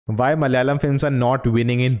Why Malayalam films are not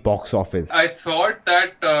winning in box office? I thought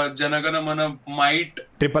that Janagana Mana might.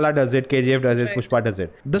 RRR does it, KGF does it, Right. Pushpa does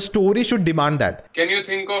it. The story should demand that. Can you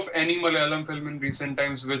think of any Malayalam film in recent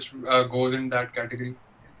times which goes in that category?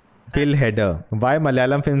 Phil Header. Why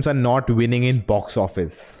Malayalam films are not winning in box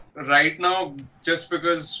office? Right now, just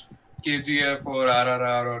because KGF or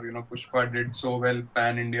RRR or Pushpa did so well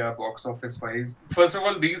pan-India box office wise. First of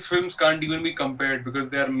all, these films can't even be compared because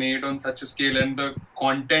they are made on such a scale and the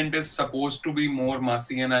content is supposed to be more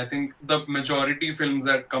massy. And I think the majority films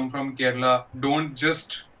that come from Kerala don't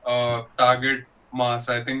just target mass.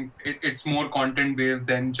 I think it's more content based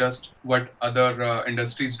than just what other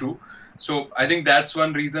industries do. So I think that's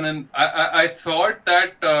one reason, and I thought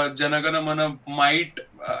that Janagana Mana might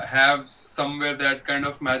have somewhere that kind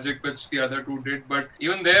of magic which the other two did, but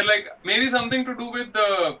even there, like maybe something to do with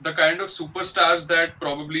the kind of superstars that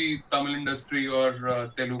probably Tamil industry or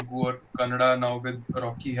Telugu or Kannada now with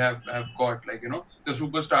Rocky have got, like the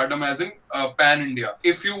superstardom as in pan India.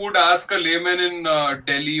 If you would ask a layman in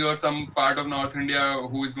Delhi or some part of North India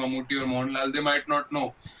who is Mammootty or Mohanlal, they might not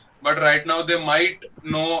know. But right now they might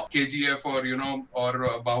know KGF or or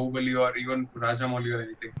Bahubali or even Rajamouli or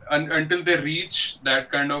anything. Until they reach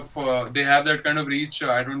that kind of, they have that kind of reach.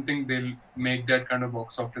 I don't think they'll make that kind of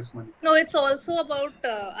box office money. No, it's also about.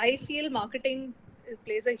 I feel marketing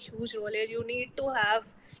plays a huge role here. You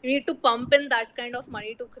need to pump in that kind of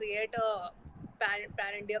money to create a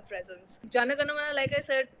pan India presence. Janagana Mana, like I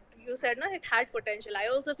said. You said it had potential.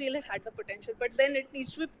 I also feel it had the potential, but then it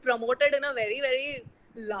needs to be promoted in a very, very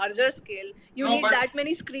larger scale. You need that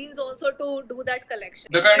many screens also to do that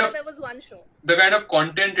collection. There was one show. The kind of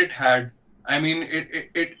content it had, I mean,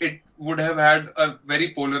 it would have had a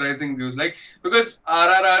very polarizing views. Like, because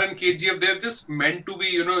RRR and KGF, they're just meant to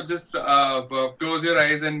be, just close your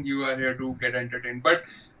eyes and you are here to get entertained. But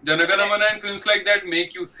Janagana Mana and films like that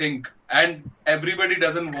make you think, and everybody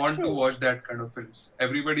doesn't want to watch that kind of films.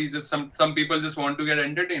 Everybody just some people just want to get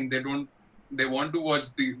entertained. They want to watch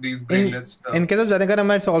these brainless stuff. In case of Janagana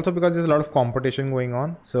Mana, it's also because there's a lot of competition going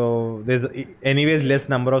on, so there's anyways less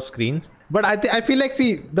number of screens. But I feel like,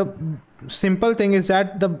 see, the simple thing is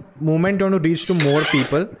that the moment you want to reach to more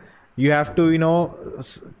people, you have to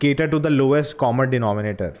cater to the lowest common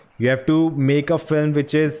denominator. You have to make a film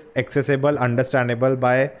which is accessible, understandable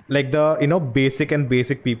by like the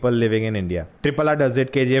basic people living in India. RRR does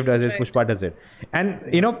it, KGF does it, Pushpa does it, and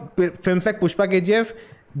films like Pushpa, KGF,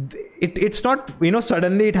 it's not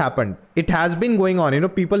suddenly it happened. It has been going on.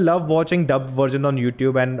 People love watching dubbed versions on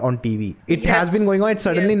YouTube and on TV. It has been going on. It's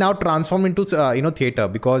suddenly now transformed into theater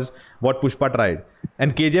because what Pushpa tried.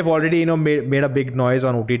 And KGF already made a big noise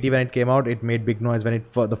on OTT when it came out. It made big noise when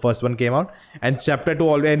the first one came out. And Chapter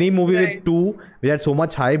 2, any movie with 2 which had so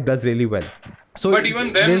much hype does really well. So but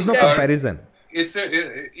even then, there's no comparison.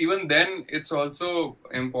 Even then, it's also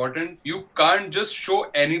important. You can't just show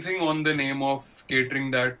anything on the name of catering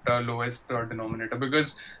that lowest denominator,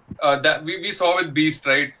 because that we saw with Beast,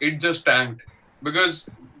 right? It just tanked because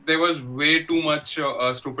there was way too much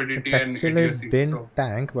stupidity and idiocy. It didn't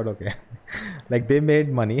tank, but okay. Like they made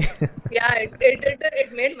money. Yeah,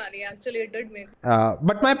 it made money. Actually, it did make.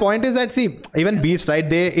 But my point is that, see, even Beast, right?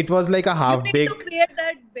 It was like a half-baked. You need to create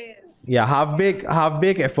that base. Yeah,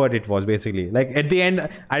 half-baked effort. It was basically like at the end,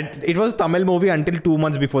 it was a Tamil movie until 2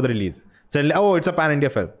 months before the release. So it's a pan-India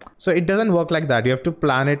film. So it doesn't work like that. You have to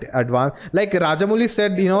plan it advance. Like Rajamouli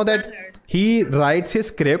said, that he writes his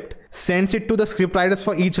script, sends it to the script writers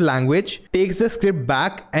for each language, takes the script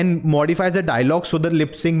back and modifies the dialogue so the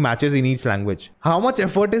lip sync matches in each language. How much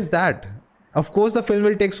effort is that? Of course, the film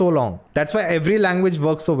will take so long. That's why every language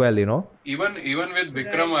works so well, Even with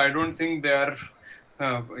Vikram, I don't think they are,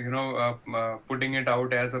 putting it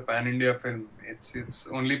out as a pan-India film. It's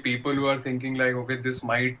only people who are thinking like, okay, this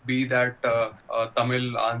might be that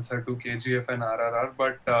Tamil answer to KGF and RRR.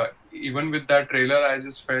 But even with that trailer, I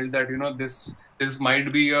just felt that, this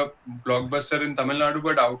might be a blockbuster in Tamil Nadu,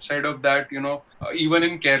 but outside of that, even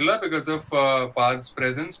in Kerala because of Fahad's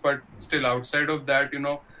presence, but still outside of that,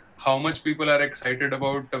 how much people are excited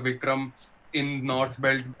about Vikram in North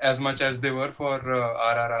Belt as much as they were for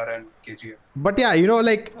RRR and KGF. But yeah,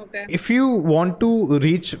 if you want to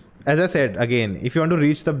reach, as I said again, if you want to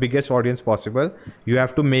reach the biggest audience possible, you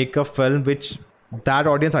have to make a film which that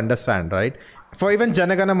audience understand, right? For even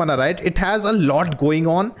Janagana Mana, right? It has a lot going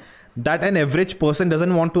on that an average person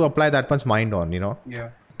doesn't want to apply that much mind on, Yeah.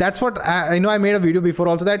 That's what I made a video before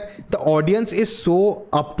also, that the audience is so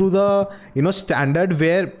up to the standard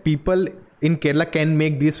where people in Kerala can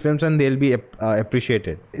make these films and they'll be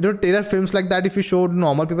appreciated. There are films like that. If you show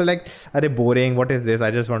normal people, like, are boring, what is this? I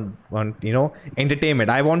just want entertainment.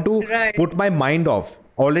 I want to put my mind off.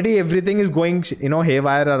 already everything is going,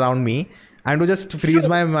 haywire around me. And to just freeze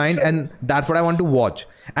my mind, and that's what I want to watch.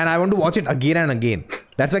 And I want to watch it again and again.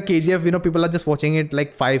 That's why KGF, people are just watching it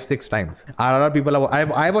like 5-6 times. RRR people are,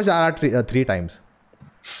 I watched RRR 3 times.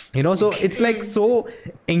 So it's like so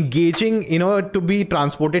engaging, to be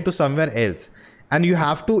transported to somewhere else. And you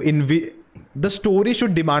have to, the story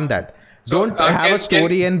should demand that. So, don't have a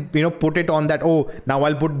story and, put it on that, oh, now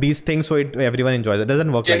I'll put these things so everyone enjoys it. It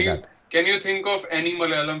doesn't work like that. Can you think of any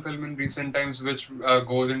Malayalam film in recent times which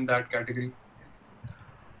goes in that category?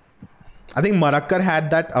 I think Marakkar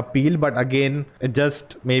had that appeal, but again, it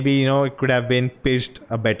just maybe, it could have been pitched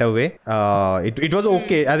a better way. It was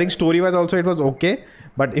okay. I think story-wise also it was okay.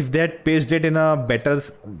 But if they had pitched it in a better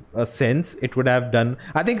sense, it would have done.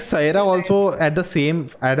 I think Saira also had the same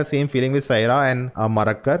feeling with Saira and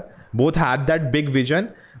Marakkar. Both had that big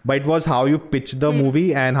vision. But it was how you pitch the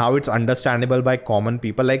movie and how it's understandable by common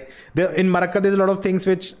people. Like in Marakkar, there's a lot of things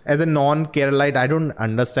which, as a non-Keralite, I don't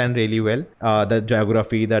understand really well. The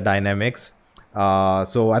geography, the dynamics.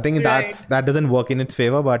 So I think that doesn't work in its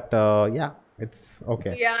favor. But yeah, it's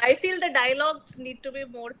okay. Yeah, I feel the dialogues need to be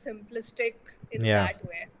more simplistic in that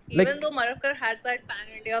way. Even though Marakkar had that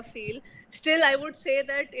pan-India feel, still I would say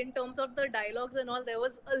that in terms of the dialogues and all, there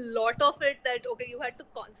was a lot of it that, okay, you had to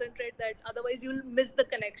concentrate that, otherwise you'll miss the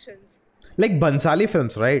connections. Like Bansali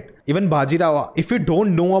films, right? Even Bajirao, if you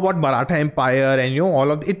don't know about Maratha Empire and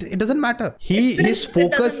all of it doesn't matter. His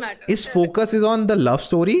focus is on the love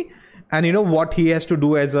story and what he has to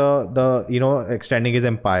do as extending his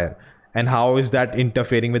empire. And how is that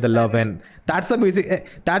interfering with the love? And that's the basic,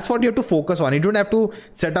 that's what you have to focus on. You don't have to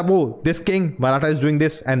set up, oh, this king, Maratha is doing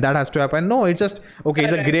this and that has to happen. No, it's just, okay,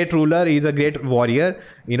 he's a great ruler, he's a great warrior,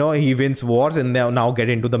 he wins wars, and now get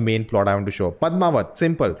into the main plot I want to show. Padmavat,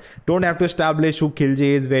 simple. Don't have to establish who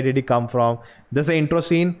Khilji is, where did he come from. There's an intro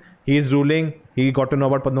scene, he is ruling, he got to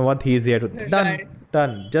know about Padmavat, he is here to,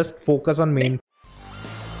 done. Just focus on main